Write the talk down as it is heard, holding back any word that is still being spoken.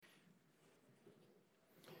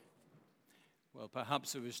Well,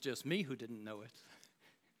 perhaps it was just me who didn't know it.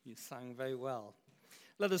 You sang very well.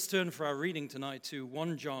 Let us turn for our reading tonight to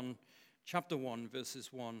 1 John chapter 1,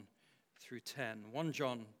 verses 1 through 10. 1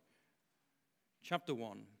 John chapter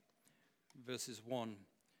 1, verses 1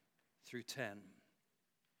 through 10. And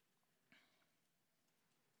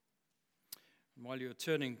while you're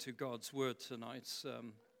turning to God's word tonight, let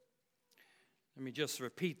me just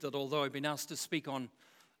repeat that although I've been asked to speak on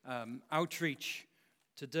outreach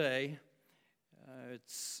today,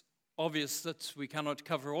 it's obvious that we cannot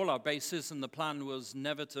cover all our bases, and the plan was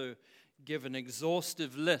never to give an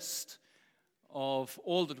exhaustive list of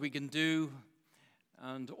all that we can do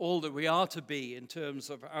and all that we are to be in terms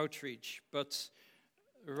of outreach, but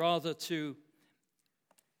rather to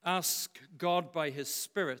ask God by His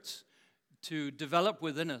Spirit to develop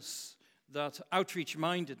within us that outreach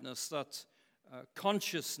mindedness, that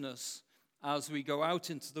consciousness as we go out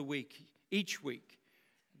into the week, each week,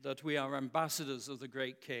 that we are ambassadors of the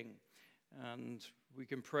great King. And we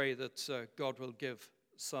can pray that God will give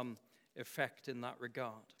some effect in that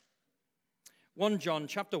regard. 1 John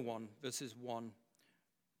chapter 1, verses 1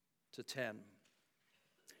 to 10.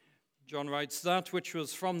 John writes, "That which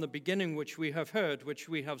was from the beginning, which we have heard, which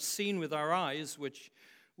we have seen with our eyes, which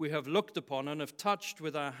we have looked upon and have touched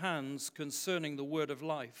with our hands concerning the word of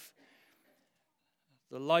life.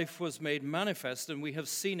 The life was made manifest, and we have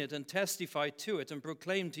seen it and testified to it and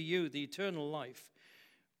proclaimed to you the eternal life,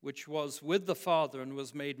 which was with the Father and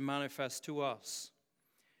was made manifest to us.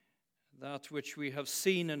 That which we have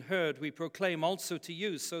seen and heard we proclaim also to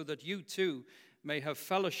you, so that you too may have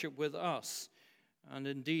fellowship with us. And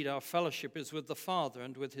indeed our fellowship is with the Father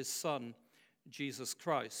and with His Son, Jesus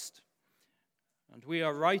Christ. And we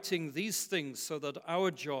are writing these things so that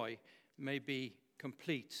our joy may be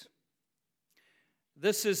complete.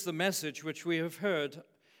 This is the message which we have heard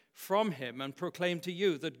from Him and proclaimed to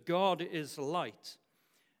you, that God is light,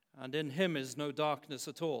 and in Him is no darkness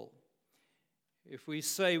at all. If we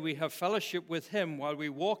say we have fellowship with Him while we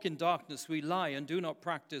walk in darkness, we lie and do not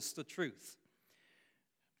practice the truth.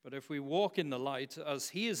 But if we walk in the light as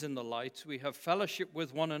He is in the light, we have fellowship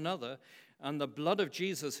with one another, and the blood of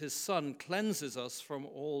Jesus, His Son, cleanses us from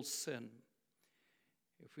all sin.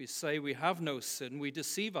 If we say we have no sin, we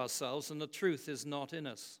deceive ourselves, and the truth is not in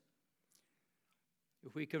us.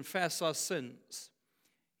 If we confess our sins,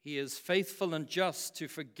 He is faithful and just to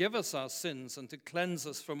forgive us our sins and to cleanse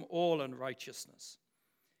us from all unrighteousness.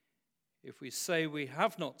 If we say we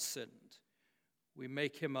have not sinned, we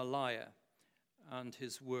make Him a liar, and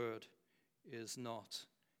His word is not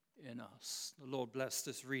in us." The Lord bless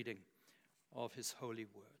this reading of His holy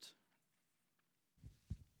word.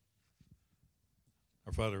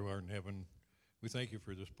 Our Father who art in heaven, we thank you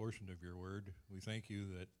for this portion of your word. We thank you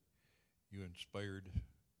that you inspired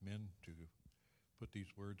men to put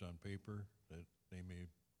these words on paper, that they may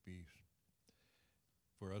be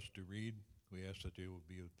for us to read. We ask that they will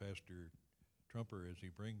be with Pastor Trumper as he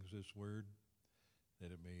brings this word, that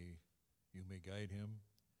you may guide him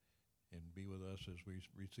and be with us as we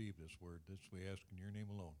receive this word. This we ask in your name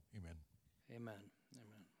alone. Amen. Amen.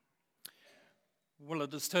 Amen. Well,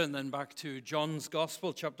 let us turn then back to John's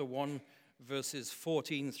Gospel, chapter 1, verses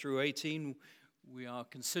 14 through 18. We are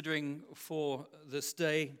considering for this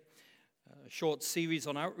day a short series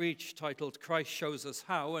on outreach titled Christ Shows Us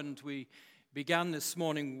How, and we began this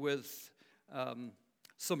morning with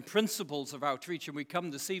some principles of outreach, and we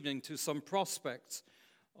come this evening to some prospects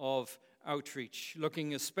of outreach,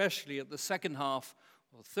 looking especially at the second half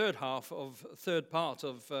or third part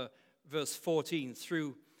of verse 14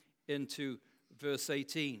 through into verse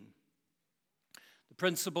 18. The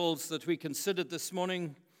principles that we considered this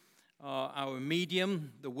morning are our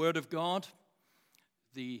medium, the Word of God,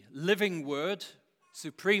 the living Word,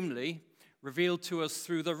 supremely revealed to us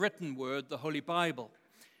through the written Word, the Holy Bible.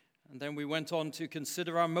 And then we went on to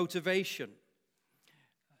consider our motivation.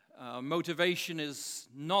 Our motivation is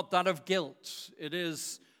not that of guilt. It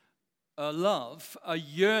is a love, a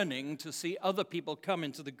yearning to see other people come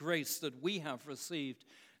into the grace that we have received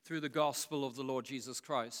through the gospel of the Lord Jesus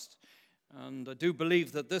Christ. And I do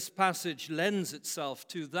believe that this passage lends itself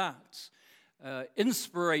to that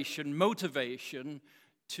inspiration, motivation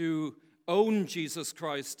to own Jesus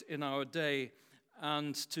Christ in our day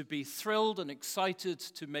and to be thrilled and excited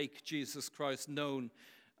to make Jesus Christ known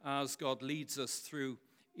as God leads us through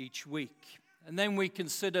each week. And then we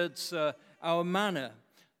considered our manner,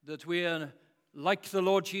 that we are like the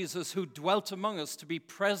Lord Jesus who dwelt among us, to be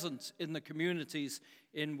present in the communities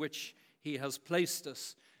in which He has placed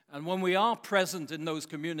us. And when we are present in those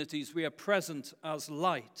communities, we are present as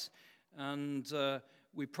light. And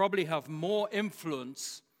we probably have more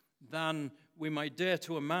influence than we might dare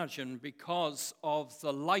to imagine, because of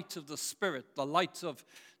the light of the Spirit, the light of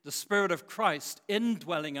the Spirit of Christ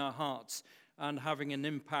indwelling our hearts and having an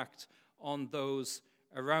impact on those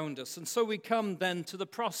around us. And so we come then to the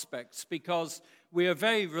prospects, because we are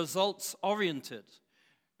very results-oriented.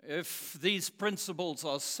 If these principles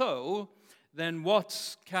are so, then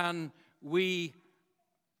what can we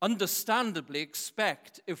understandably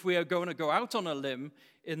expect if we are going to go out on a limb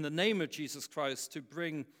in the name of Jesus Christ to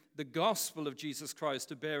bring the gospel of Jesus Christ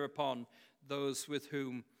to bear upon those with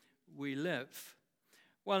whom we live?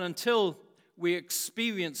 Well, until we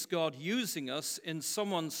experience God using us in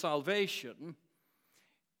someone's salvation,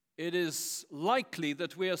 it is likely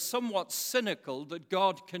that we are somewhat cynical that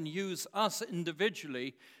God can use us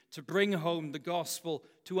individually to bring home the gospel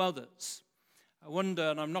to others. I wonder,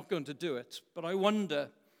 and I'm not going to do it, but I wonder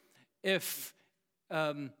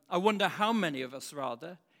how many of us,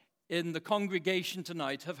 rather, in the congregation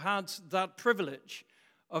tonight have had that privilege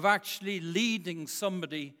of actually leading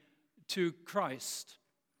somebody to Christ.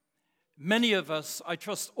 Many of us, I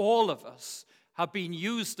trust all of us, have been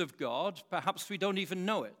used of God, perhaps we don't even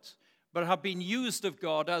know it, but have been used of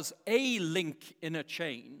God as a link in a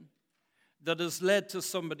chain that has led to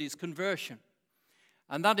somebody's conversion.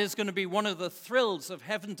 And that is going to be one of the thrills of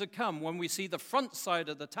heaven to come when we see the front side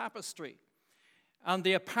of the tapestry and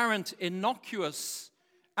the apparent innocuous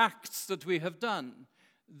acts that we have done,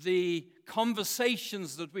 the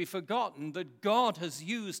conversations that we've forgotten that God has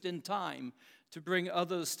used in time to bring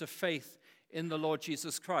others to faith in the Lord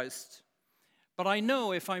Jesus Christ. But I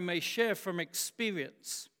know, if I may share from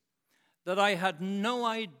experience, that I had no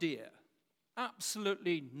idea,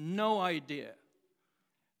 absolutely no idea,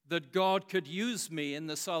 that God could use me in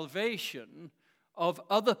the salvation of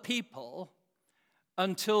other people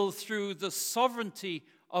until, through the sovereignty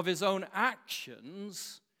of his own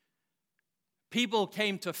actions, people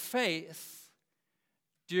came to faith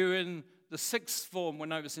during the sixth form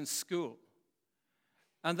when I was in school.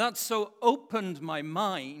 And that so opened my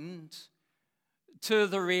mind to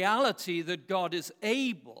the reality that God is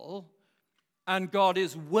able and God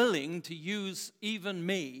is willing to use even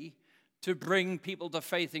me to bring people to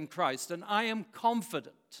faith in Christ. And I am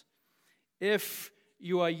confident, if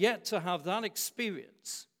you are yet to have that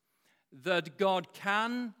experience, that God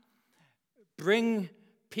can bring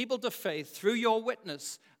people to faith through your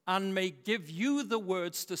witness and may give you the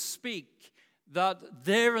words to speak, that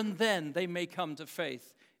there and then they may come to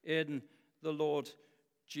faith in the Lord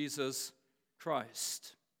Jesus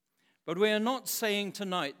Christ. But we are not saying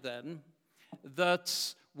tonight then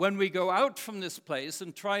that when we go out from this place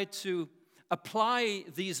and try to apply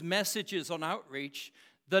these messages on outreach,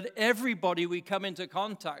 that everybody we come into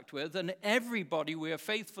contact with and everybody we are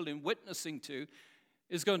faithful in witnessing to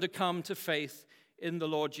is going to come to faith in the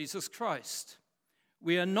Lord Jesus Christ.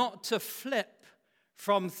 We are not to flip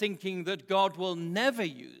from thinking that God will never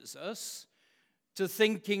use us to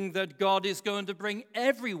thinking that God is going to bring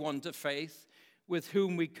everyone to faith with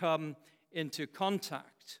whom we come into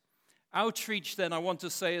contact. Outreach, then, I want to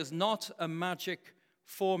say, is not a magic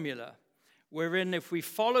formula wherein if we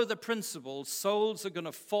follow the principles, souls are going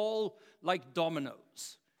to fall like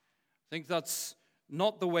dominoes. I think that's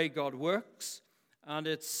not the way God works, and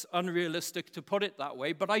it's unrealistic to put it that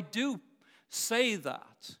way. But I do say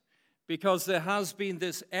that because there has been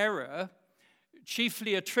this error,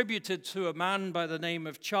 chiefly attributed to a man by the name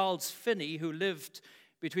of Charles Finney, who lived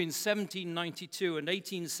between 1792 and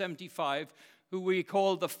 1875, who we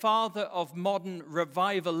call the father of modern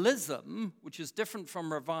revivalism, which is different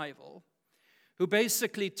from revival, who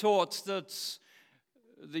basically taught that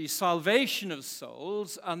the salvation of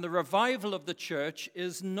souls and the revival of the church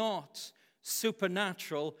is not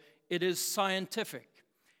supernatural, it is scientific.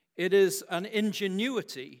 It is an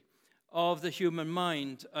ingenuity of the human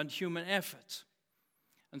mind and human effort.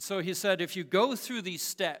 And so he said, if you go through these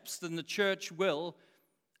steps, then the church will,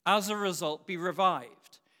 as a result, be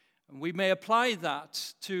revived. And we may apply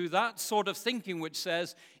that to that sort of thinking which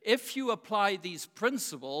says, if you apply these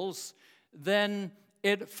principles, then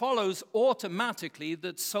it follows automatically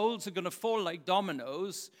that souls are going to fall like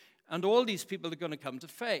dominoes and all these people are going to come to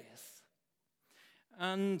faith.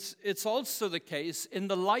 And it's also the case, in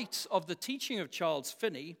the light of the teaching of Charles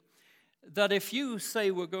Finney, that if you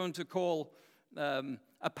say we're going to call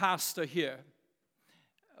a pastor here,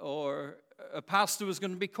 or a pastor was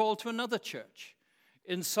going to be called to another church,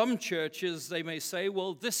 in some churches they may say,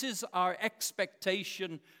 well, this is our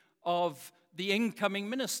expectation of the incoming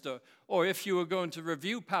minister. Or if you were going to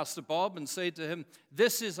review Pastor Bob and say to him,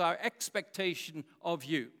 this is our expectation of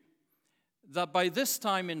you, that by this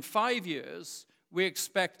time in 5 years, we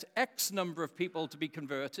expect X number of people to be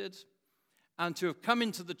converted, and to have come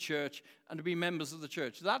into the church and to be members of the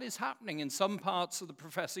church. That is happening in some parts of the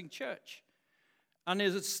professing church. And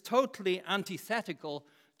it is totally antithetical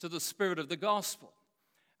to the spirit of the gospel.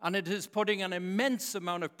 And it is putting an immense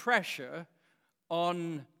amount of pressure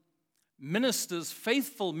on ministers,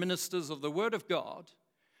 faithful ministers of the Word of God,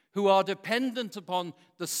 who are dependent upon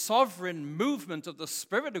the sovereign movement of the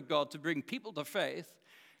Spirit of God to bring people to faith,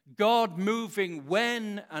 God moving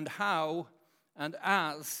when and how and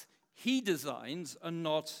as He designs and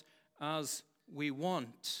not as we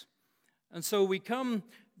want. And so we come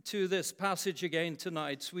to this passage again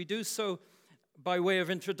tonight. We do so by way of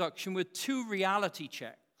introduction with two reality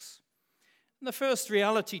checks. And the first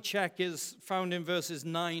reality check is found in verses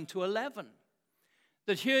 9 to 11.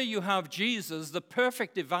 That here you have Jesus, the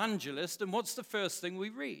perfect evangelist, and what's the first thing we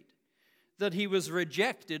read? That he was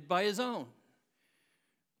rejected by his own.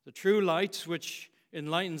 The true light, which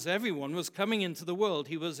enlightens everyone, was coming into the world.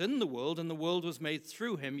 He was in the world, and the world was made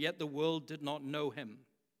through him, yet the world did not know him.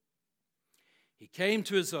 He came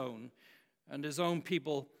to his own, and his own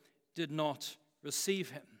people did not receive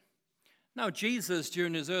him. Now, Jesus,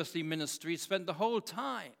 during his earthly ministry, spent the whole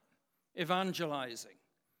time evangelizing.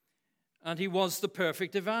 And he was the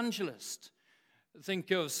perfect evangelist.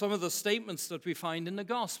 Think of some of the statements that we find in the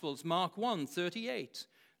Gospels. Mark 1:38.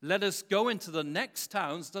 Let us go into the next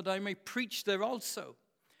towns that I may preach there also,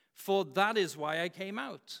 for that is why I came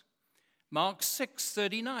out. Mark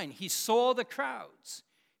 6:39. He saw the crowds.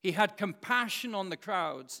 He had compassion on the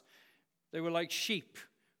crowds. They were like sheep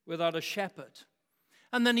without a shepherd.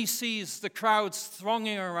 And then he sees the crowds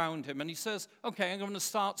thronging around him, and he says, okay, I'm going to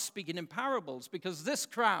start speaking in parables, because this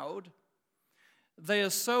crowd, they are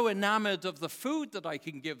so enamored of the food that I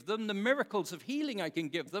can give them, the miracles of healing I can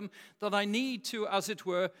give them, that I need to, as it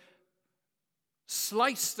were,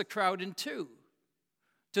 slice the crowd in two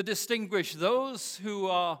to distinguish those who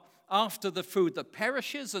are after the food that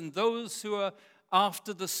perishes and those who are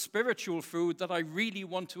after the spiritual food that I really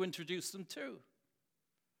want to introduce them to.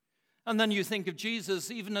 And then you think of Jesus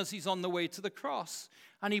even as he's on the way to the cross,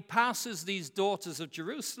 and he passes these daughters of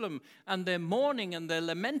Jerusalem, and they're mourning and they're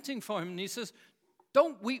lamenting for him, and he says,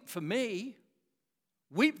 don't weep for me.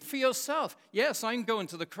 Weep for yourself. Yes, I'm going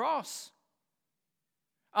to the cross.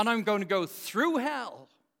 And I'm going to go through hell.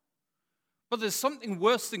 But there's something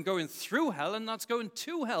worse than going through hell, and that's going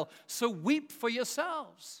to hell. So weep for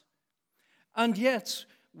yourselves. And yet,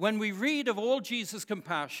 when we read of all Jesus'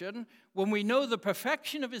 compassion, when we know the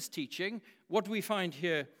perfection of his teaching, what do we find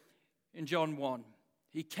here in John 1?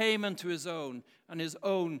 He came unto his own, and his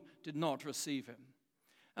own did not receive him.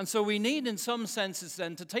 And so we need, in some senses,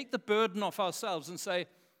 then, to take the burden off ourselves and say,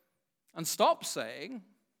 and stop saying,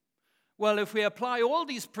 well, if we apply all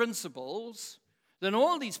these principles, then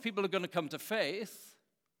all these people are going to come to faith.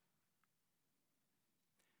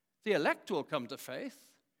 The elect will come to faith.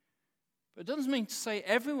 But it doesn't mean to say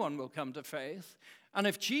everyone will come to faith. And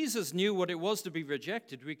if Jesus knew what it was to be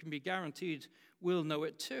rejected, we can be guaranteed we'll know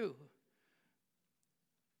it too.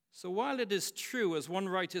 So while it is true, as one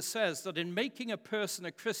writer says, that in making a person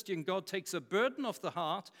a Christian, God takes a burden off the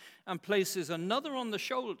heart and places another on the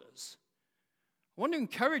shoulders, I want to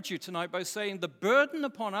encourage you tonight by saying the burden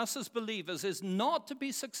upon us as believers is not to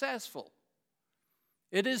be successful.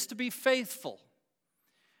 It is to be faithful.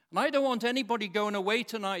 And I don't want anybody going away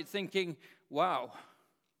tonight thinking, wow,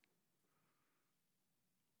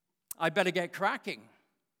 I better get cracking.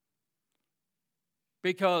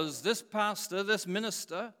 Because this pastor, this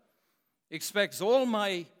minister, expects all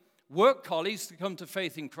my work colleagues to come to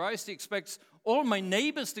faith in Christ. He expects all my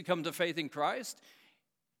neighbors to come to faith in Christ.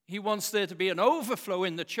 He wants there to be an overflow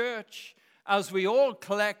in the church as we all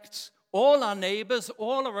collect all our neighbors,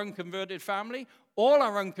 all our unconverted family, all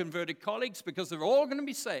our unconverted colleagues, because they're all going to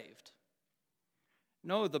be saved.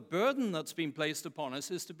 No, the burden that's been placed upon us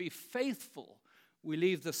is to be faithful. We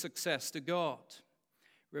leave the success to God.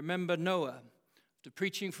 Remember Noah. After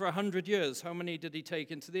preaching for 100 years, how many did he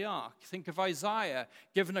take into the ark? Think of Isaiah,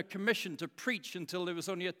 given a commission to preach until there was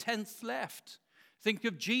only a tenth left. Think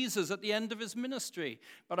of Jesus at the end of his ministry,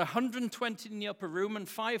 about 120 in the upper room and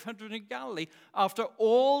 500 in Galilee, after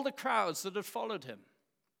all the crowds that had followed him.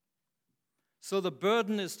 So the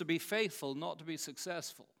burden is to be faithful, not to be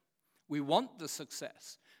successful. We want the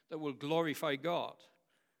success that will glorify God.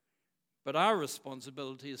 But our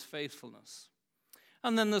responsibility is faithfulness.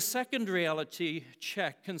 And then the second reality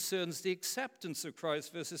check concerns the acceptance of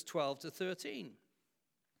Christ, verses 12 to 13.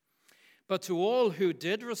 But to all who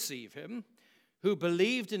did receive him, who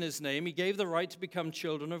believed in his name, he gave the right to become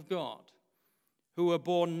children of God, who were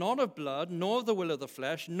born not of blood, nor of the will of the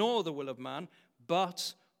flesh, nor the will of man,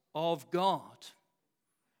 but of God.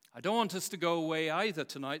 I don't want us to go away either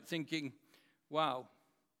tonight thinking, Wow.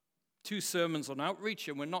 2 sermons on outreach,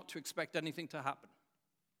 and we're not to expect anything to happen.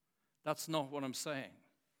 That's not what I'm saying.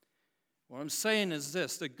 What I'm saying is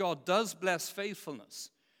this, that God does bless faithfulness,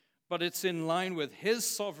 but it's in line with his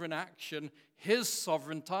sovereign action, his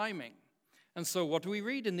sovereign timing. And so what do we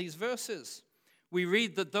read in these verses? We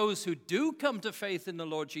read that those who do come to faith in the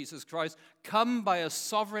Lord Jesus Christ come by a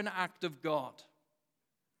sovereign act of God.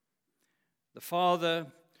 The Father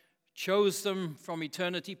chose them from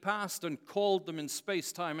eternity past and called them in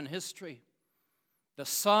space, time, and history. The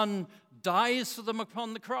Son dies for them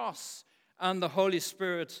upon the cross, and the Holy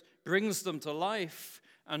Spirit brings them to life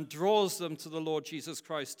and draws them to the Lord Jesus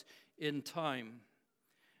Christ in time.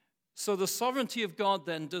 So the sovereignty of God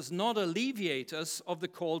then does not alleviate us of the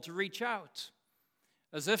call to reach out.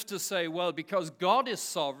 As if to say, well, because God is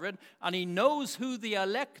sovereign and he knows who the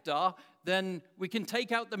elect are, then we can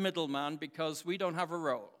take out the middleman because we don't have a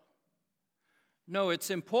role. No, it's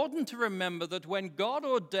important to remember that when God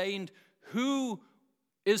ordained who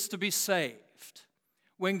is to be saved,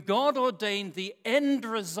 when God ordained the end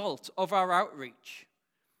result of our outreach,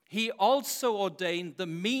 he also ordained the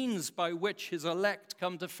means by which his elect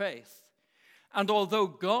come to faith. And although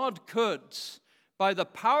God could, by the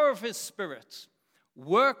power of his Spirit,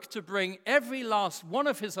 work to bring every last one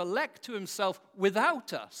of his elect to himself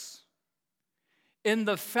without us, in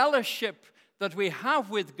the fellowship that we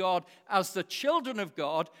have with God as the children of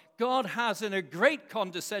God, God has in a great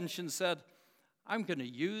condescension said, I'm going to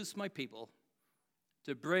use my people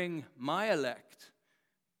to bring my elect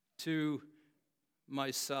to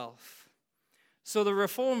myself. So the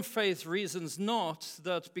Reformed faith reasons not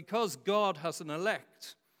that because God has an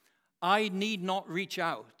elect, I need not reach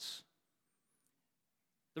out.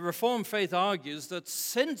 The Reformed faith argues that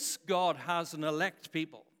since God has an elect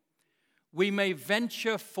people, we may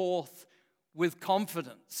venture forth with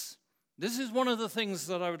confidence. This is one of the things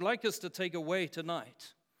that I would like us to take away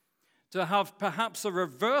tonight, to have perhaps a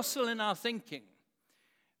reversal in our thinking.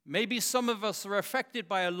 Maybe some of us are affected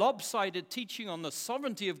by a lopsided teaching on the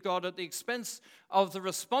sovereignty of God at the expense of the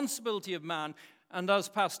responsibility of man. And as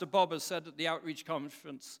Pastor Bob has said at the outreach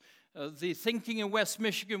conference, the thinking in West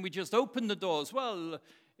Michigan, we just open the doors. Well,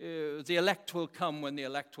 the elect will come when the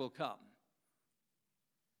elect will come.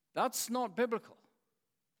 That's not biblical.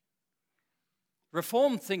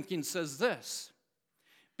 Reformed thinking says this: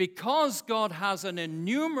 because God has an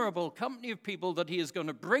innumerable company of people that he is going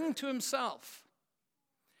to bring to himself,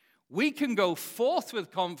 we can go forth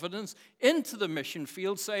with confidence into the mission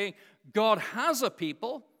field saying, God has a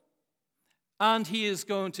people, and he is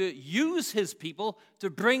going to use his people to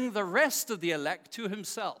bring the rest of the elect to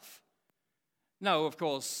himself. Now, of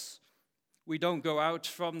course, we don't go out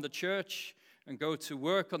from the church and go to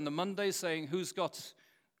work on the Monday saying, who's got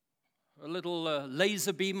a little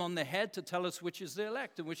laser beam on their head to tell us which is the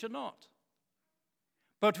elect and which are not.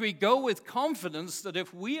 But we go with confidence that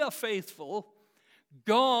if we are faithful,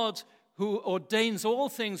 God, who ordains all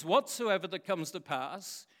things whatsoever that comes to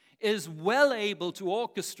pass, is well able to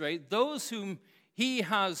orchestrate those whom he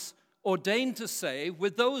has ordained to save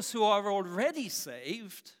with those who are already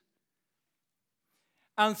saved,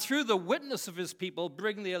 and through the witness of his people,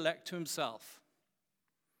 bring the elect to himself.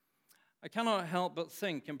 I cannot help but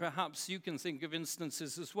think, and perhaps you can think of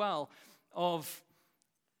instances as well, of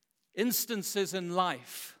instances in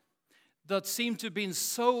life that seem to have been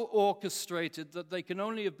so orchestrated that they can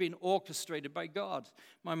only have been orchestrated by God.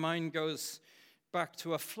 My mind goes back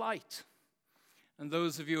to a flight. And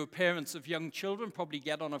those of you who are parents of young children probably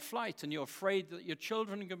get on a flight and you're afraid that your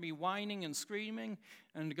children are going to be whining and screaming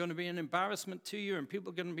and going to be an embarrassment to you and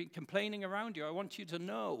people are going to be complaining around you. I want you to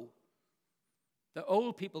know that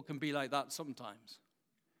old people can be like that sometimes.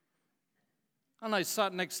 And I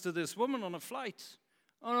sat next to this woman on a flight.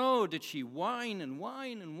 Oh no, did she whine and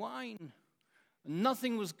whine and whine?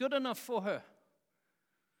 Nothing was good enough for her.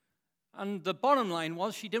 And the bottom line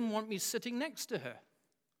was she didn't want me sitting next to her.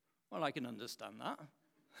 Well, I can understand that.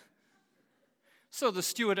 So the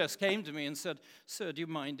stewardess came to me and said, "Sir, do you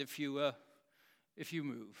mind if you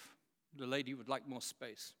move? The lady would like more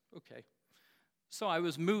space." Okay. So I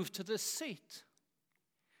was moved to this seat.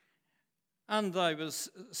 And I was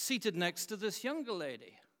seated next to this younger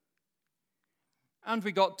lady. And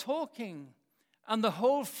we got talking. And the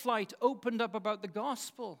whole flight opened up about the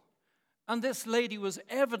gospel. And this lady was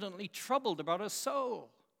evidently troubled about her soul.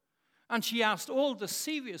 And she asked all the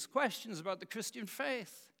serious questions about the Christian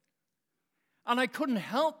faith. And I couldn't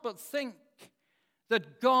help but think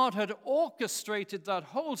that God had orchestrated that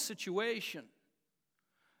whole situation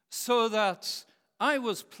so that I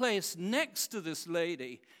was placed next to this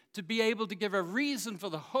lady to be able to give a reason for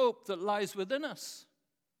the hope that lies within us.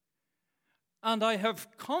 And I have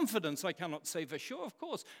confidence, I cannot say for sure, of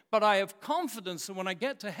course, but I have confidence that when I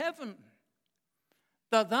get to heaven,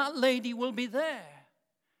 that lady will be there.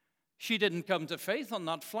 She didn't come to faith on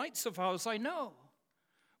that flight, so far as I know.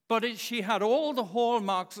 But she had all the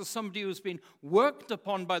hallmarks of somebody who's been worked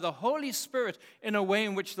upon by the Holy Spirit in a way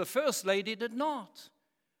in which the first lady did not.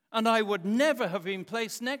 And I would never have been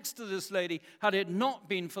placed next to this lady had it not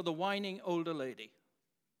been for the whining older lady.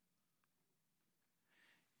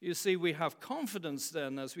 You see, we have confidence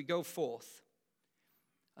then as we go forth.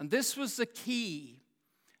 And this was the key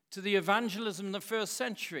to the evangelism in the first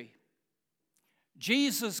century.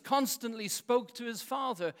 Jesus constantly spoke to his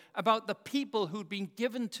Father about the people who'd been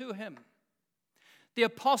given to him. The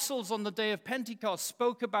apostles on the day of Pentecost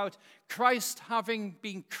spoke about Christ having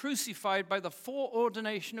been crucified by the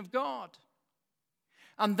foreordination of God.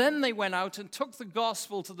 And then they went out and took the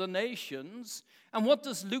gospel to the nations. And what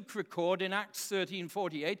does Luke record in Acts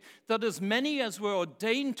 13:48? That as many as were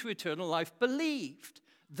ordained to eternal life believed.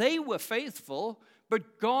 They were faithful,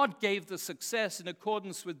 but God gave the success in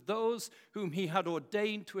accordance with those whom he had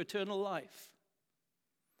ordained to eternal life.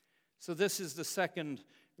 So this is the second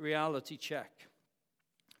reality check.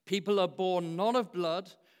 People are born not of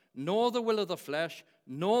blood, nor the will of the flesh,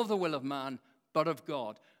 nor the will of man, but of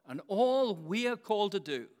God. And all we are called to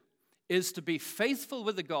do is to be faithful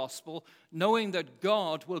with the gospel, knowing that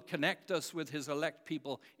God will connect us with his elect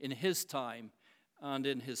people in his time and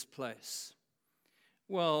in his place.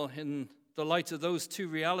 Well, in the light of those two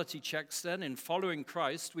reality checks then, in following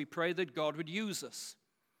Christ, we pray that God would use us.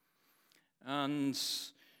 And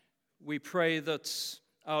we pray that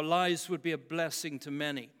our lives would be a blessing to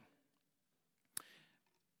many.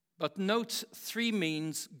 But note three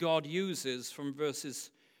means God uses from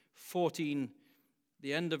verses 14,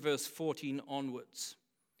 the end of verse 14 onwards.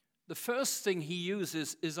 The first thing he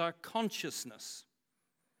uses is our consciousness.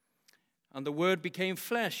 And the Word became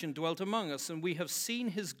flesh and dwelt among us, and we have seen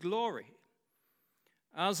his glory,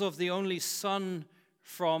 as of the only Son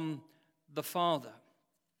from the Father.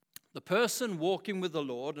 The person walking with the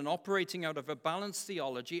Lord and operating out of a balanced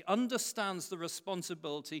theology understands the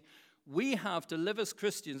responsibility we have to live as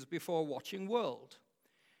Christians before a watching world.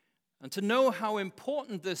 And to know how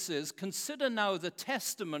important this is, consider now the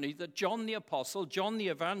testimony that John the Apostle, John the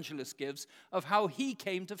Evangelist gives of how he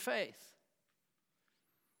came to faith.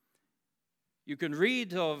 You can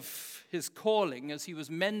read of his calling as he was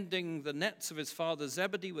mending the nets of his father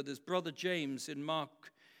Zebedee with his brother James in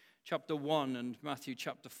Mark chapter 1 and Matthew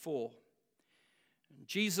chapter 4.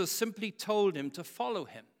 Jesus simply told him to follow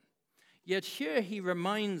him. Yet here he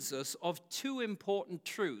reminds us of two important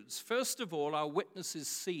truths. First of all, our witness is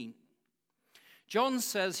seen. John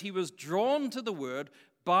says he was drawn to the word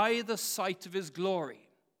by the sight of his glory.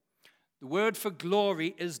 The word for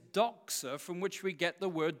glory is doxa, from which we get the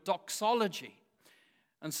word doxology.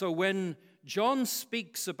 And so when John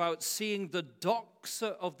speaks about seeing the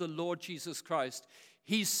doxa of the Lord Jesus Christ,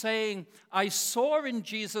 he's saying, I saw in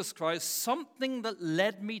Jesus Christ something that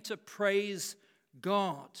led me to praise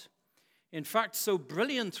God. In fact, so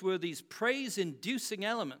brilliant were these praise-inducing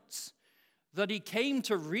elements that he came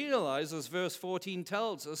to realize, as verse 14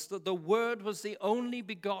 tells us, that the Word was the only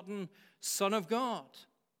begotten Son of God.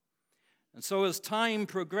 And so as time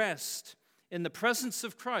progressed in the presence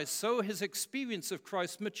of Christ, so his experience of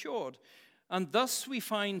Christ matured. And thus we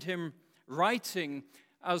find him writing,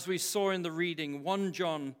 as we saw in the reading, 1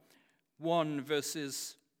 John 1,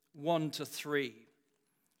 verses 1 to 3,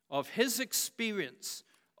 of his experience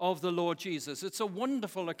of the Lord Jesus. It's a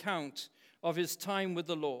wonderful account of his time with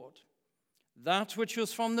the Lord. That which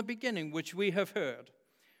was from the beginning, which we have heard,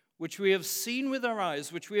 which we have seen with our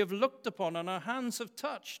eyes, which we have looked upon and our hands have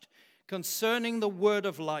touched, concerning the word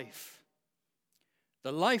of life.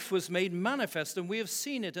 The life was made manifest, and we have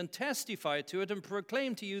seen it and testified to it and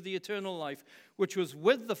proclaimed to you the eternal life, which was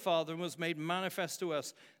with the Father and was made manifest to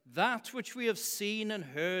us. That which we have seen and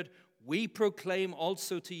heard, we proclaim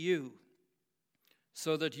also to you,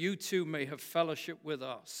 so that you too may have fellowship with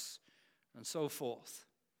us, and so forth.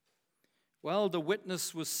 Well, the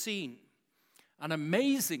witness was seen, and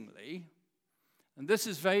amazingly, and this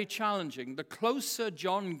is very challenging, the closer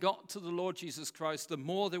John got to the Lord Jesus Christ, the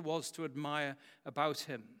more there was to admire about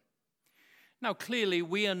him. Now, clearly,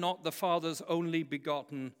 we are not the Father's only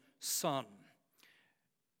begotten Son.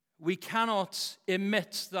 We cannot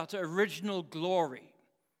emit that original glory,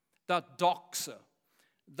 that doxa,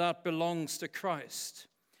 that belongs to Christ.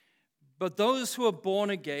 But those who are born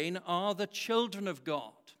again are the children of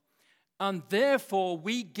God, and therefore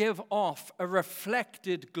we give off a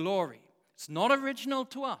reflected glory. It's not original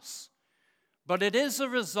to us, but it is a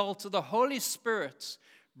result of the Holy Spirit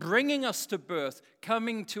bringing us to birth,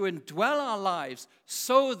 coming to indwell our lives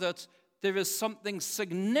so that there is something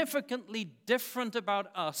significantly different about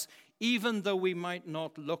us, even though we might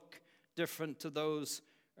not look different to those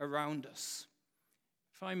around us.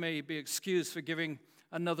 If I may be excused for giving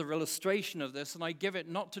another illustration of this, and I give it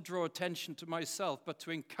not to draw attention to myself, but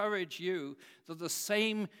to encourage you that the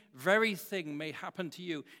same very thing may happen to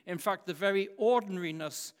you. In fact, the very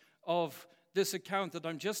ordinariness of this account that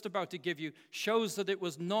I'm just about to give you shows that it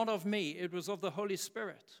was not of me, it was of the Holy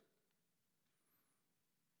Spirit.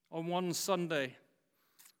 On one Sunday,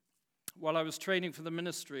 while I was training for the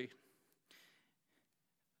ministry,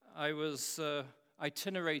 I was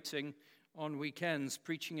itinerating on weekends,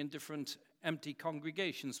 preaching in different empty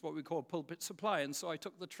congregations, what we call pulpit supply. And so I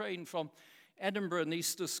took the train from Edinburgh in the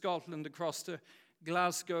east of Scotland across to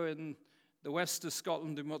Glasgow in the west of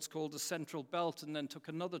Scotland in what's called the Central Belt, and then took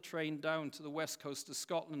another train down to the west coast of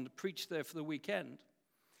Scotland to preach there for the weekend.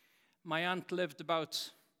 My aunt lived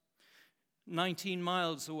about 19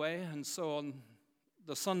 miles away, and so on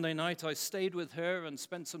the Sunday night I stayed with her and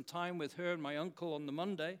spent some time with her and my uncle on the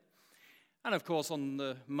Monday. And of course on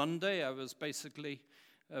the Monday I was basically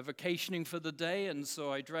vacationing for the day, and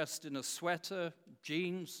so I dressed in a sweater,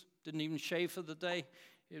 jeans, didn't even shave for the day.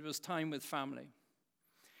 It was time with family.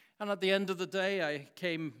 And at the end of the day, I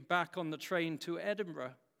came back on the train to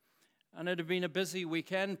Edinburgh, and it had been a busy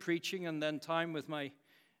weekend preaching and then time with my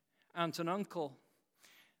aunt and uncle.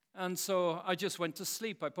 And so I just went to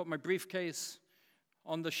sleep. I put my briefcase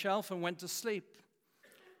on the shelf and went to sleep.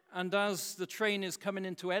 And as the train is coming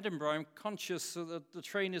into Edinburgh, I'm conscious that the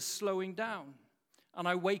train is slowing down. And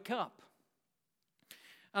I wake up.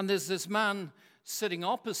 And there's this man sitting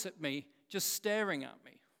opposite me, just staring at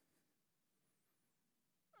me.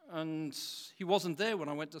 And he wasn't there when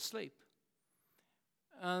I went to sleep.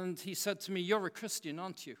 And he said to me, "You're a Christian,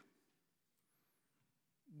 aren't you?"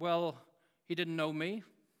 Well, he didn't know me.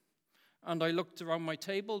 And I looked around my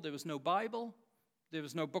table. There was no Bible. There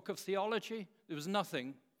was no book of theology. There was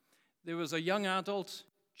nothing. There was a young adult,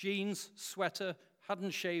 jeans, sweater,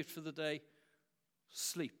 hadn't shaved for the day,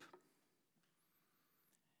 sleep.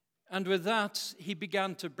 And with that, he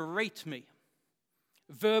began to berate me,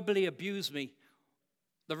 verbally abuse me,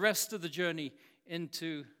 the rest of the journey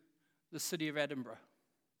into the city of Edinburgh.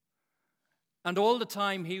 And all the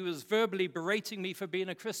time he was verbally berating me for being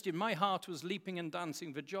a Christian, my heart was leaping and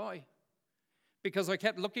dancing for joy, because I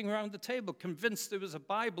kept looking around the table, convinced there was a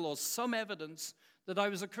Bible or some evidence that I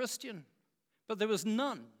was a Christian, but there was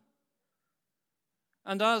none.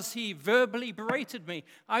 And as he verbally berated me,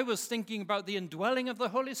 I was thinking about the indwelling of the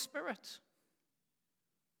Holy Spirit,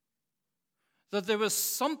 that there was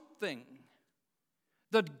something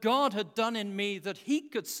that God had done in me that he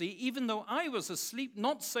could see, even though I was asleep,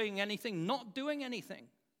 not saying anything, not doing anything.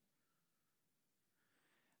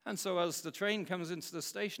 And so as the train comes into the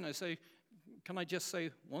station, I say, "Can I just say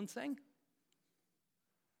one thing?"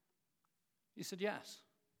 He said, "Yes."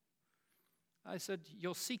 I said,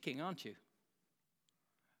 "You're seeking, aren't you?"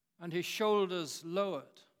 And his shoulders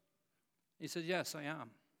lowered. He said, "Yes, I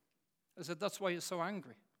am." I said, "That's why you're so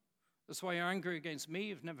angry. That's why you're angry against me.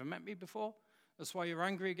 You've never met me before. That's why you're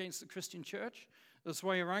angry against the Christian church. That's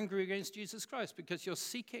why you're angry against Jesus Christ, because you're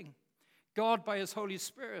seeking. God, by his Holy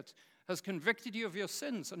Spirit, has convicted you of your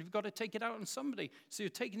sins, and you've got to take it out on somebody. So you're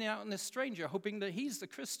taking it out on this stranger, hoping that he's the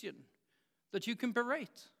Christian that you can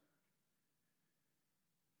berate."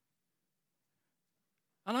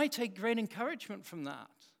 And I take great encouragement from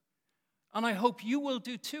that. And I hope you will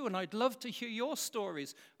do too. And I'd love to hear your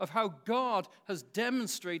stories of how God has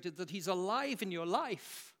demonstrated that he's alive in your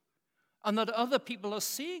life and that other people are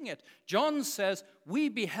seeing it. John says, "We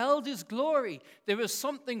beheld his glory." There is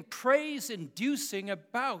something praise-inducing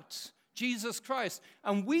about Jesus Christ.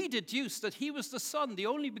 And we deduce that he was the Son, the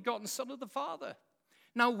only begotten Son of the Father.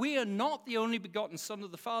 Now, we are not the only begotten Son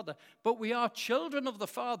of the Father, but we are children of the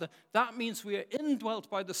Father. That means we are indwelt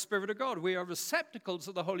by the Spirit of God. We are receptacles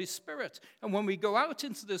of the Holy Spirit. And when we go out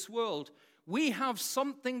into this world, we have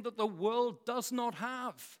something that the world does not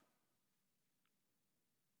have.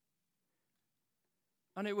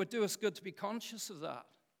 And it would do us good to be conscious of that.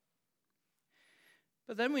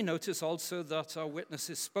 But then we notice also that our witness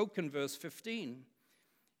is spoken, verse 15.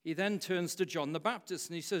 He then turns to John the Baptist,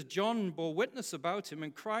 and he says, "John bore witness about him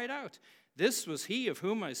and cried out, 'This was he of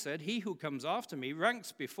whom I said, he who comes after me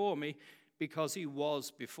ranks before me, because he was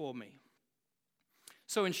before me.'"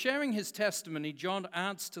 So in sharing his testimony, John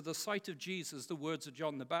adds to the sight of Jesus the words of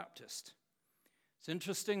John the Baptist. It's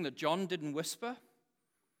interesting that John didn't whisper.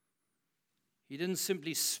 He didn't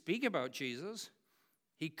simply speak about Jesus.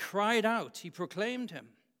 He cried out. He proclaimed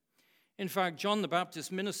him. In fact, John the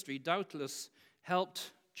Baptist's ministry doubtless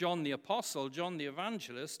helped John the Apostle, John the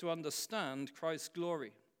Evangelist, to understand Christ's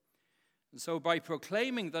glory. And so by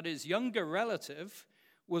proclaiming that his younger relative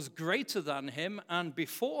was greater than him and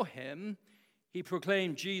before him, he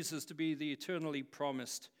proclaimed Jesus to be the eternally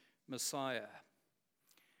promised Messiah.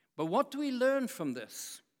 But what do we learn from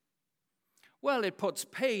this? Well, it puts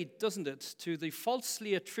paid, doesn't it, to the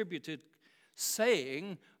falsely attributed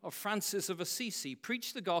saying of Francis of Assisi,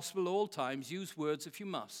 preach the gospel all times, use words if you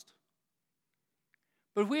must.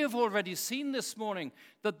 But we have already seen this morning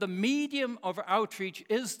that the medium of outreach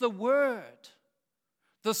is the Word,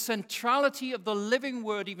 the centrality of the living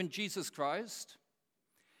Word, even Jesus Christ.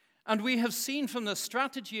 And we have seen from the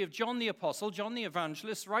strategy of John the Apostle, John the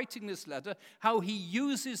Evangelist, writing this letter, how he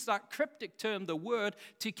uses that cryptic term, the Word,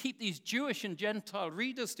 to keep these Jewish and Gentile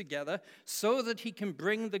readers together so that he can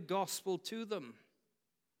bring the gospel to them.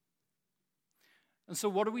 And so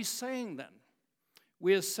what are we saying then?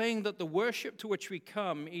 We are saying that the worship to which we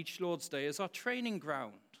come each Lord's Day is our training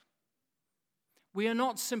ground. We are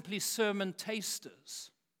not simply sermon tasters.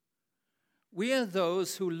 We are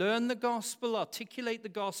those who learn the gospel, articulate the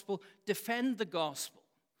gospel, defend the gospel.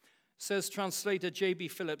 Says translator J.B.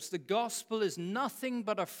 Phillips, the gospel is nothing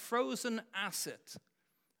but a frozen asset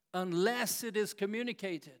unless it is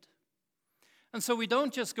communicated. And so we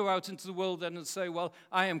don't just go out into the world then and say, well,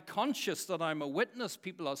 I am conscious that I'm a witness.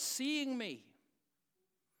 People are seeing me.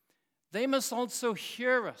 They must also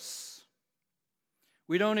hear us.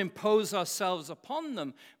 We don't impose ourselves upon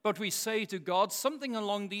them, but we say to God something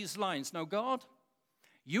along these lines. Now, God,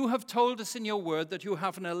 you have told us in your word that you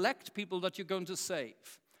have an elect people that you're going to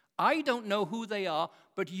save. I don't know who they are,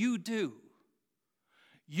 but you do.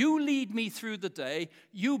 You lead me through the day.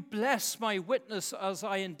 You bless my witness as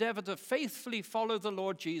I endeavor to faithfully follow the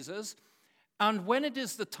Lord Jesus. And when it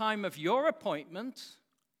is the time of your appointment,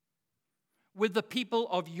 with the people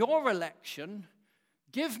of your election,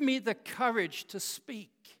 give me the courage to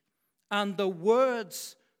speak and the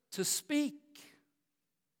words to speak.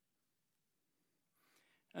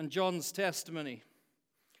 And John's testimony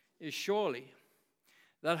is surely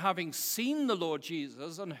that having seen the Lord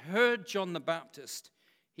Jesus and heard John the Baptist,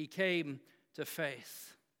 he came to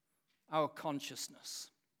faith, our consciousness.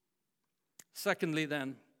 Secondly,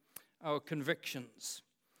 then, our convictions.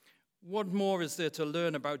 What more is there to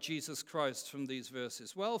learn about Jesus Christ from these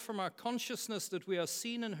verses? Well, from our consciousness that we are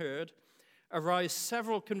seen and heard arise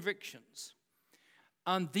several convictions.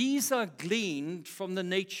 And these are gleaned from the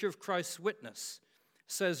nature of Christ's witness,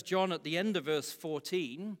 says John at the end of verse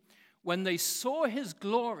 14, when they saw his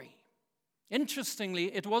glory. Interestingly,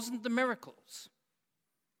 it wasn't the miracles.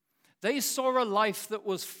 They saw a life that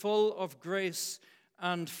was full of grace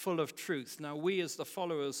and full of truth. Now, we as the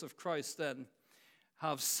followers of Christ then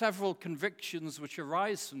have several convictions which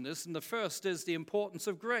arise from this, and the first is the importance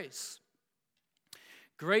of grace.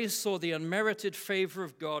 Grace, or the unmerited favor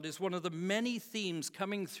of God, is one of the many themes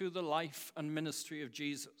coming through the life and ministry of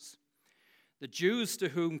Jesus. The Jews to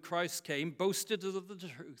whom Christ came boasted of the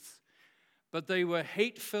truth, but they were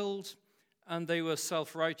hate-filled and they were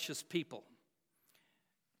self-righteous people.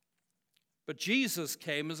 But Jesus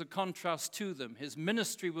came as a contrast to them. His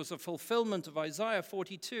ministry was a fulfillment of Isaiah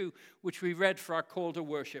 42, which we read for our call to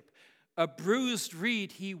worship. A bruised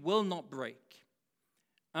reed he will not break,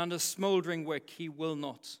 and a smoldering wick he will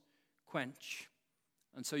not quench.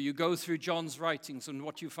 And so you go through John's writings, and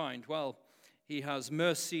what you find? Well, he has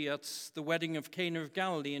mercy at the wedding of Cana of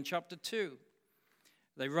Galilee in chapter 2.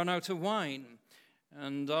 They run out of wine.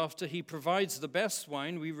 And after he provides the best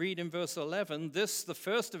wine, we read in verse 11, this, the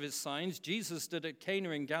first of his signs, Jesus did at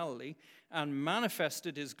Cana in Galilee and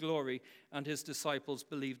manifested his glory, and his disciples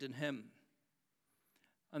believed in him.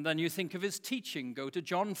 And then you think of his teaching. Go to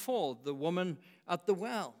John 4, the woman at the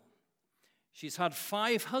well. She's had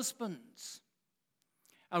 5 husbands.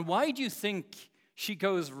 And why do you think she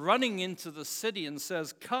goes running into the city and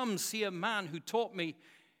says, come see a man who told me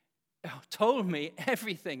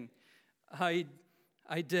everything I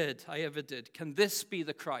ever did. Can this be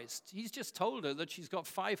the Christ? He's just told her that she's got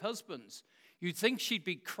 5 husbands. You'd think she'd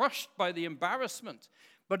be crushed by the embarrassment,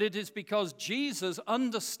 but it is because Jesus,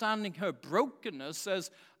 understanding her brokenness,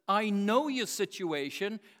 says, I know your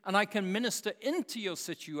situation and I can minister into your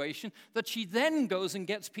situation, that she then goes and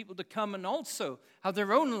gets people to come and also have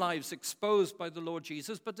their own lives exposed by the Lord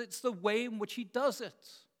Jesus, but it's the way in which he does it.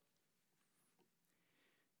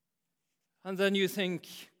 And then you think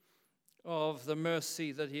of the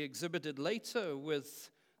mercy that he exhibited later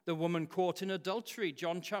with the woman caught in adultery.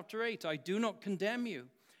 John chapter 8, I do not condemn you,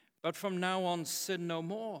 but from now on sin no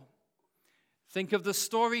more. Think of the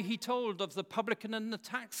story he told of the publican and the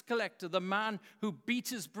tax collector, the man who beat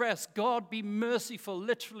his breast. God be merciful,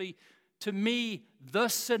 literally to me, the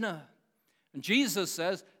sinner. And Jesus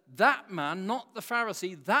says, that man, not the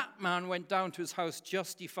Pharisee, that man went down to his house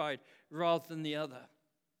justified rather than the other.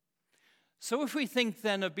 So if we think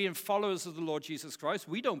then of being followers of the Lord Jesus Christ,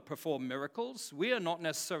 we don't perform miracles. We are not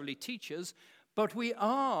necessarily teachers, but we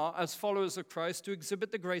are, as followers of Christ, to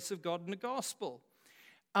exhibit the grace of God in the gospel.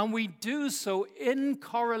 And we do so in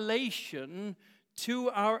correlation to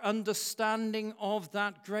our understanding of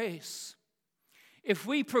that grace. If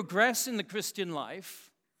we progress in the Christian life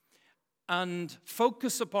and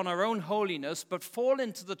focus upon our own holiness, but fall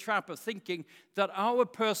into the trap of thinking that our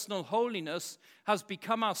personal holiness has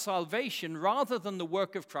become our salvation rather than the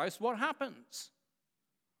work of Christ, what happens?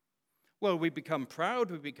 Well, we become proud,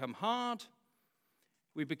 we become hard,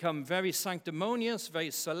 we become very sanctimonious,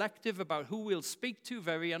 very selective about who we'll speak to,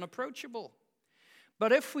 very unapproachable.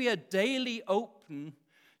 But if we are daily open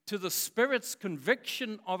to the Spirit's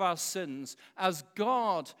conviction of our sins, as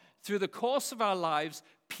God, through the course of our lives,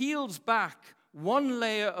 peels back one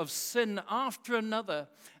layer of sin after another,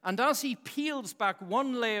 and as he peels back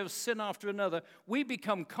one layer of sin after another, we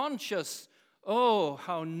become conscious, oh,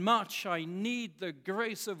 how much I need the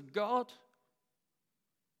grace of God.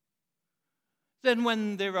 Then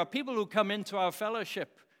when there are people who come into our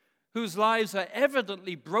fellowship whose lives are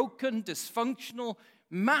evidently broken, dysfunctional,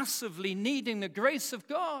 massively needing the grace of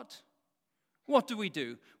God, what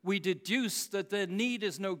do? We deduce that their need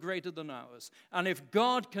is no greater than ours. And if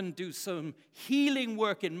God can do some healing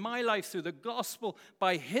work in my life through the gospel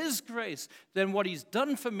by his grace, then what he's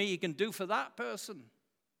done for me, he can do for that person.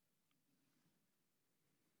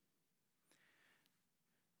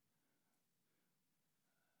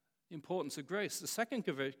 Importance of grace. The second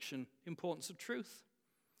conviction, importance of truth.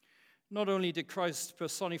 Not only did Christ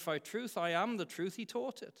personify truth, I am the truth, he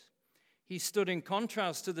taught it. He stood in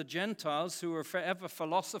contrast to the Gentiles who were forever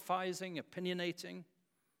philosophizing, opinionating.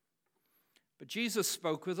 But Jesus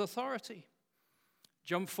spoke with authority.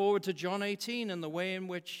 Jump forward to John 18 and the way in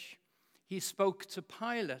which he spoke to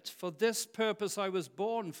Pilate. For this purpose I was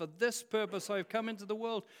born, for this purpose I have come into the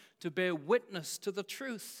world, to bear witness to the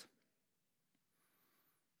truth.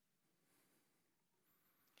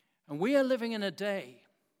 And we are living in a day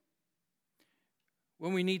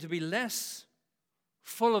when we need to be less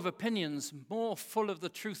full of opinions, more full of the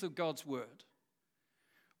truth of God's word.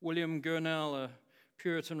 William Gurnall, a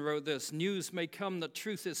Puritan, wrote this: news may come that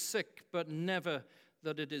truth is sick, but never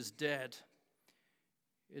that it is dead.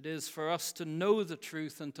 It is for us to know the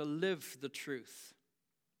truth and to live the truth.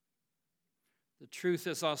 The truth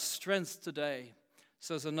is our strength today,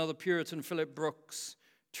 says another Puritan, Philip Brooks.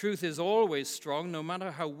 Truth is always strong, no matter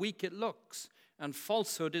how weak it looks, and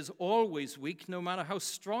falsehood is always weak, no matter how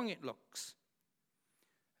strong it looks.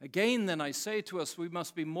 Again, then, I say to us, we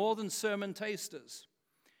must be more than sermon tasters.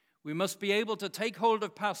 We must be able to take hold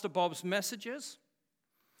of Pastor Bob's messages.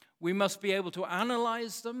 We must be able to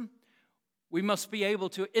analyze them. We must be able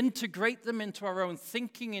to integrate them into our own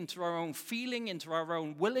thinking, into our own feeling, into our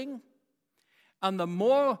own willing. And the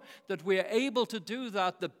more that we are able to do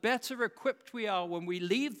that, the better equipped we are when we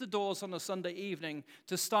leave the doors on a Sunday evening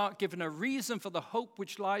to start giving a reason for the hope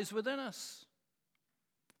which lies within us.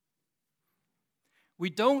 We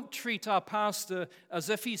don't treat our pastor as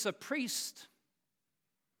if he's a priest,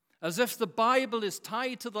 as if the Bible is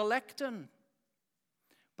tied to the lectern.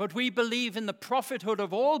 But we believe in the prophethood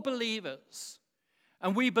of all believers.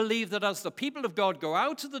 And we believe that as the people of God go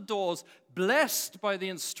out to the doors, blessed by the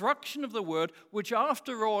instruction of the word, which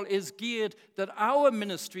after all is geared that our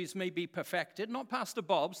ministries may be perfected, not Pastor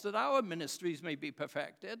Bob's, that our ministries may be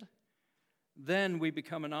perfected, then we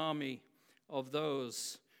become an army of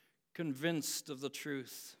those convinced of the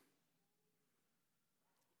truth.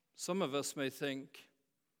 Some of us may think,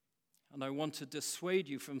 and I want to dissuade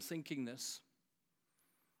you from thinking this,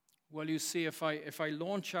 well, you see, if I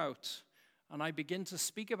launch out and I begin to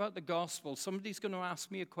speak about the gospel, somebody's going to ask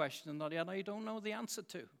me a question that I don't know the answer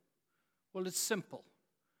to. Well, it's simple.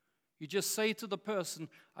 You just say to the person,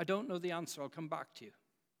 I don't know the answer, I'll come back to you.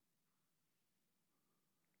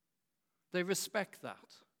 They respect that.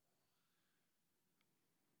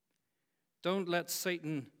 Don't let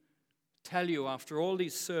Satan tell you after all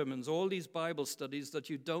these sermons, all these Bible studies, that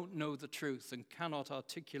you don't know the truth and cannot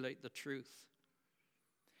articulate the truth.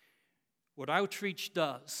 What outreach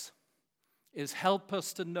does is help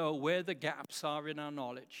us to know where the gaps are in our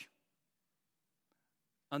knowledge,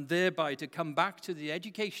 and thereby to come back to the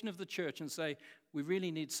education of the church and say, we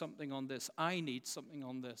really need something on this. I need something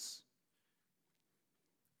on this.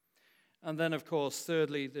 And then, of course,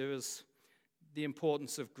 thirdly, there is the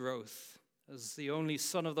importance of growth. As the only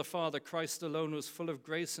Son of the Father, Christ alone was full of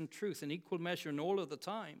grace and truth in equal measure and all of the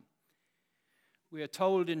time. We are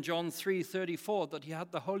told in John 3:34 that he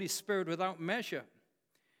had the Holy Spirit without measure.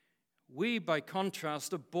 We, by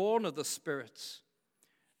contrast, are born of the Spirit,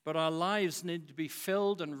 but our lives need to be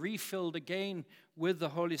filled and refilled again with the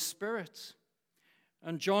Holy Spirit.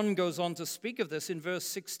 And John goes on to speak of this in verse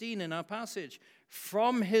 16 in our passage.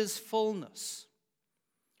 From his fullness,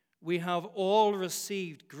 we have all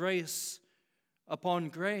received grace upon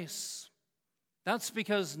grace. That's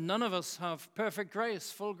because none of us have perfect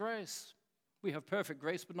grace, full grace. We have perfect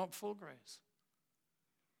grace, but not full grace.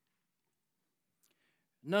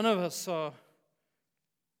 None of us are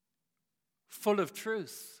full of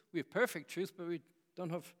truth. We have perfect truth, but we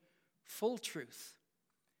don't have full truth.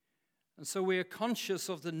 And so we are conscious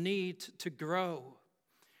of the need to grow.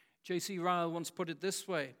 J.C. Ryle once put it this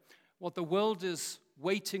way: what the world is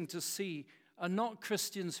waiting to see are not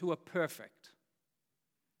Christians who are perfect.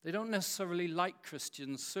 They don't necessarily like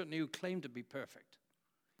Christians, certainly who claim to be perfect.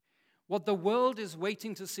 What the world is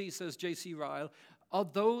waiting to see, says J.C. Ryle, are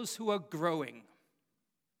those who are growing.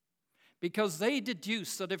 Because they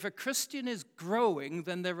deduce that if a Christian is growing,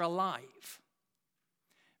 then they're alive.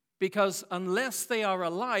 Because unless they are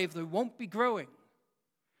alive, they won't be growing.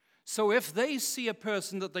 So if they see a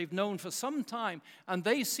person that they've known for some time, and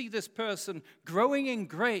they see this person growing in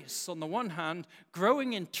grace on the one hand,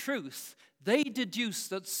 growing in truth, they deduce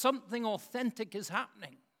that something authentic is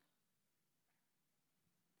happening.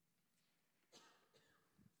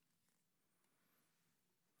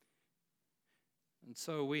 And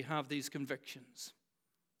so we have these convictions.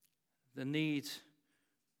 The need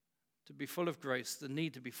to be full of grace, the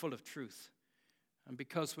need to be full of truth. And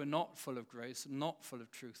because we're not full of grace and not full of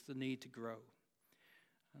truth, the need to grow.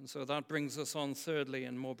 And so that brings us on thirdly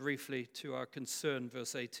and more briefly to our concern,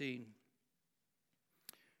 verse 18.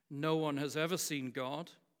 No one has ever seen God.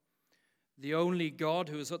 The only God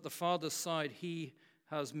who is at the Father's side, he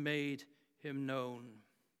has made him known.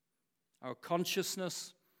 Our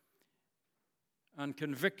consciousness and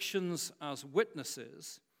convictions as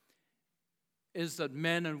witnesses is that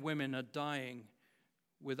men and women are dying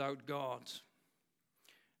without God.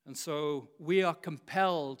 And so we are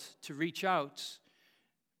compelled to reach out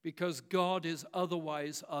because God is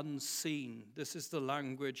otherwise unseen. This is the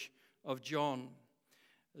language of John.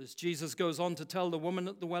 As Jesus goes on to tell the woman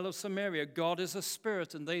at the well of Samaria, God is a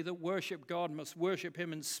spirit, and they that worship God must worship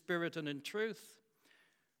him in spirit and in truth.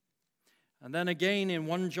 And then again in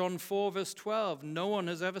 1 John 4, verse 12, no one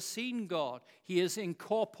has ever seen God. He is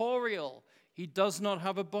incorporeal. He does not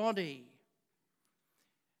have a body.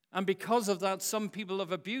 And because of that, some people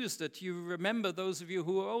have abused it. You remember, those of you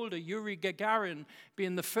who are older, Yuri Gagarin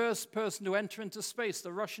being the first person to enter into space,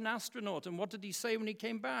 the Russian astronaut. And what did he say when he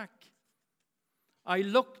came back? I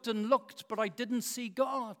looked and looked, but I didn't see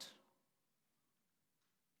God.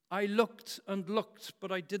 I looked and looked,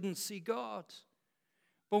 but I didn't see God.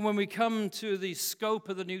 But when we come to the scope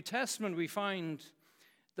of the New Testament, we find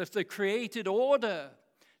that the created order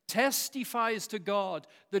testifies to God,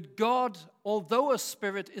 that God, although a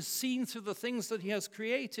spirit, is seen through the things that he has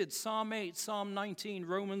created. Psalm 8, Psalm 19,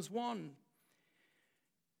 Romans 1.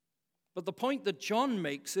 But the point that John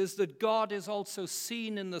makes is that God is also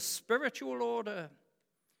seen in the spiritual order.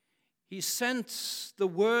 He sent the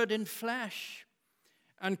Word in flesh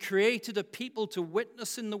and created a people to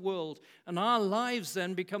witness in the world. And our lives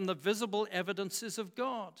then become the visible evidences of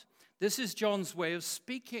God. This is John's way of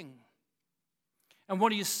speaking. And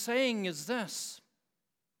what he's saying is this,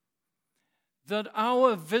 that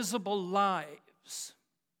our visible lives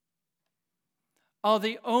are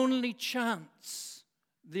the only chance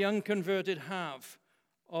the unconverted have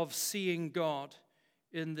of seeing God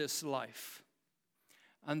in this life.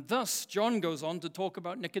 And thus, John goes on to talk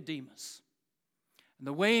about Nicodemus. And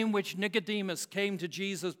the way in which Nicodemus came to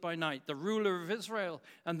Jesus by night, the ruler of Israel,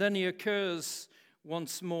 and then he occurs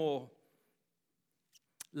once more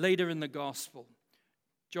later in the gospel,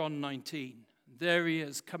 John 19. There he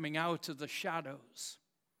is coming out of the shadows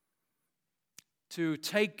to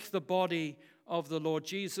take the body of the Lord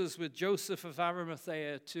Jesus with Joseph of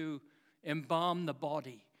Arimathea to embalm the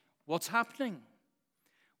body. What's happening?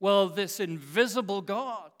 Well, this invisible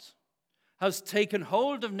God has taken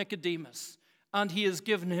hold of Nicodemus, and he has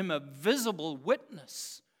given him a visible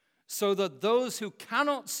witness so that those who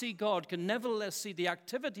cannot see God can nevertheless see the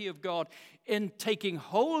activity of God in taking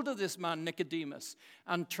hold of this man, Nicodemus,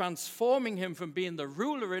 and transforming him from being the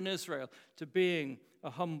ruler in Israel to being a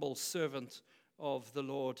humble servant of the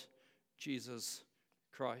Lord Jesus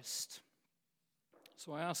Christ.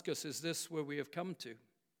 So I ask us, is this where we have come to?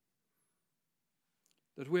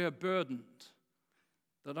 That we are burdened,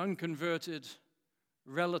 that unconverted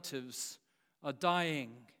relatives are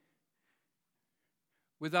dying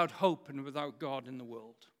without hope and without God in the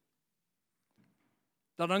world.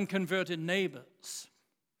 That unconverted neighbors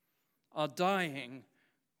are dying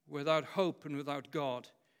without hope and without God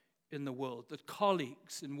in the world. That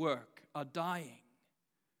colleagues in work are dying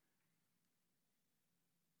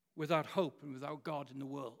without hope and without God in the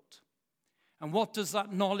world. And what does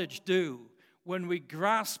that knowledge do when we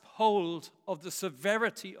grasp hold of the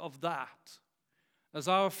severity of that, as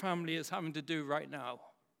our family is having to do right now?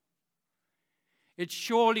 It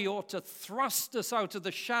surely ought to thrust us out of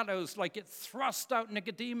the shadows like it thrust out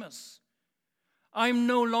Nicodemus. I'm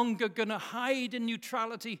no longer going to hide in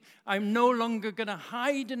neutrality. I'm no longer going to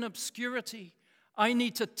hide in obscurity. I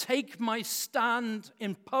need to take my stand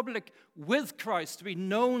in public with Christ to be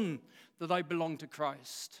known that I belong to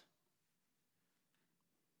Christ.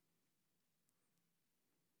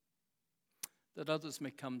 That others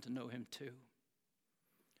may come to know him too.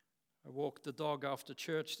 I walked the dog after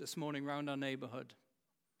church this morning round our neighborhood,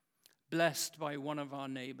 blessed by one of our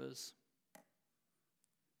neighbors,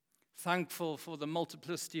 thankful for the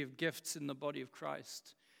multiplicity of gifts in the body of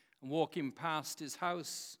Christ, and walking past his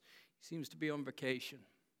house, he seems to be on vacation.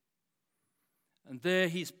 And there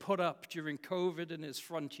he's put up during COVID in his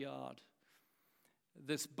front yard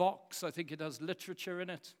this box, I think it has literature in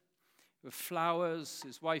it, with flowers.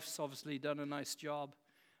 His wife's obviously done a nice job.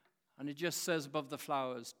 And it just says above the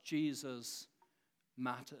flowers, Jesus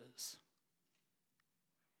matters.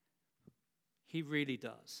 He really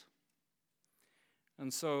does.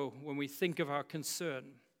 And so when we think of our concern,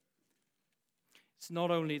 it's not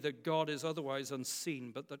only that God is otherwise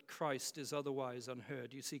unseen, but that Christ is otherwise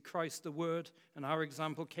unheard. You see, Christ, the Word, and our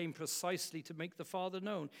example came precisely to make the Father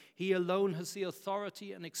known. He alone has the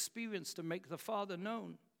authority and experience to make the Father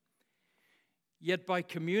known. Yet by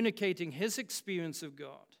communicating his experience of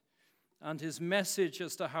God and his message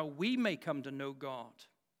as to how we may come to know God,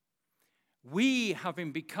 we,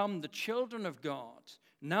 having become the children of God,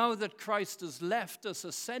 now that Christ has left us,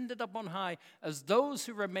 ascended up on high, as those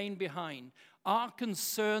who remain behind, are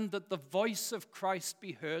concerned that the voice of Christ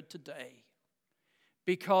be heard today.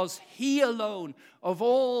 Because he alone, of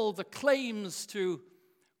all the claims to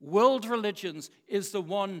world religions, is the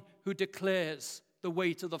one who declares the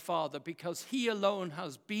way to the Father, because he alone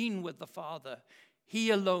has been with the Father.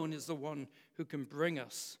 He alone is the one who can bring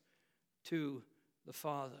us to the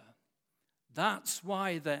Father. That's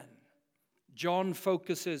why then John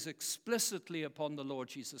focuses explicitly upon the Lord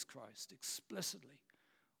Jesus Christ, explicitly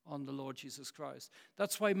on the Lord Jesus Christ.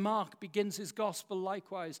 That's why Mark begins his gospel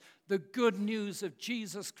likewise, the good news of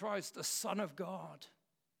Jesus Christ, the Son of God.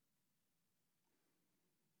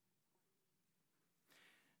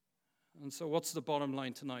 And so what's the bottom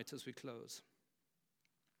line tonight as we close?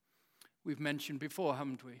 We've mentioned before,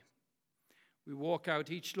 haven't we? We walk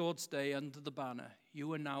out each Lord's Day under the banner.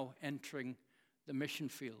 You are now entering the mission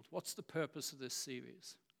field. What's the purpose of this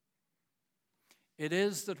series? It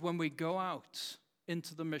is that when we go out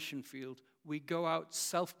into the mission field, we go out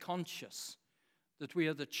self-conscious that we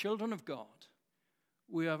are the children of God.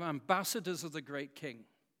 We are ambassadors of the great King.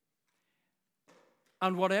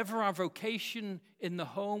 And whatever our vocation in the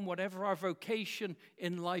home, whatever our vocation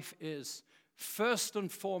in life is, first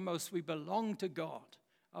and foremost, we belong to God,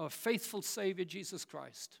 our faithful Savior, Jesus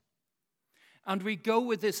Christ. And we go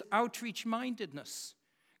with this outreach mindedness.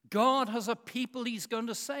 God has a people he's going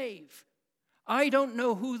to save. I don't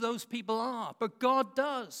know who those people are, but God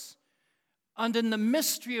does. And in the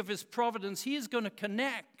mystery of his providence, he is going to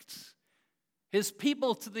connect his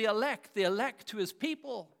people to the elect to his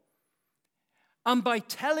people. And by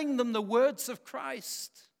telling them the words of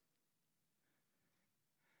Christ,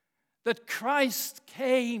 that Christ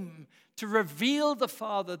came to reveal the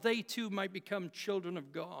Father, they too might become children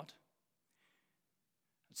of God.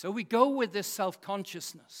 So we go with this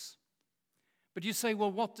self-consciousness. But you say,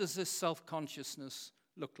 well, what does this self-consciousness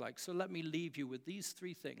look like? So let me leave you with these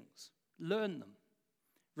three things. Learn them.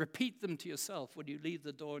 Repeat them to yourself when you leave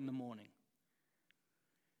the door in the morning.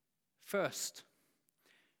 First,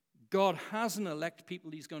 God has an elect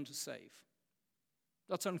people he's going to save.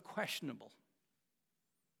 That's unquestionable.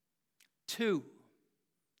 2,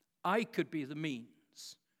 I could be the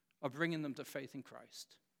means of bringing them to faith in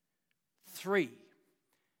Christ. 3,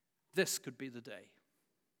 this could be the day.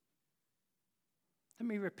 Let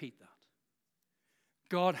me repeat that.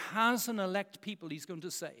 God has an elect people he's going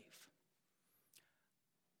to save.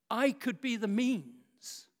 I could be the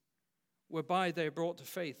means whereby they are brought to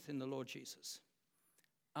faith in the Lord Jesus.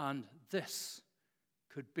 And this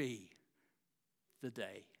could be the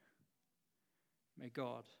day. May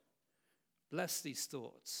God bless these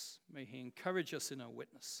thoughts. May he encourage us in our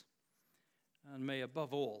witness. And may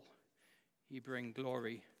above all, he bring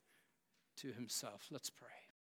glory to himself. Let's pray.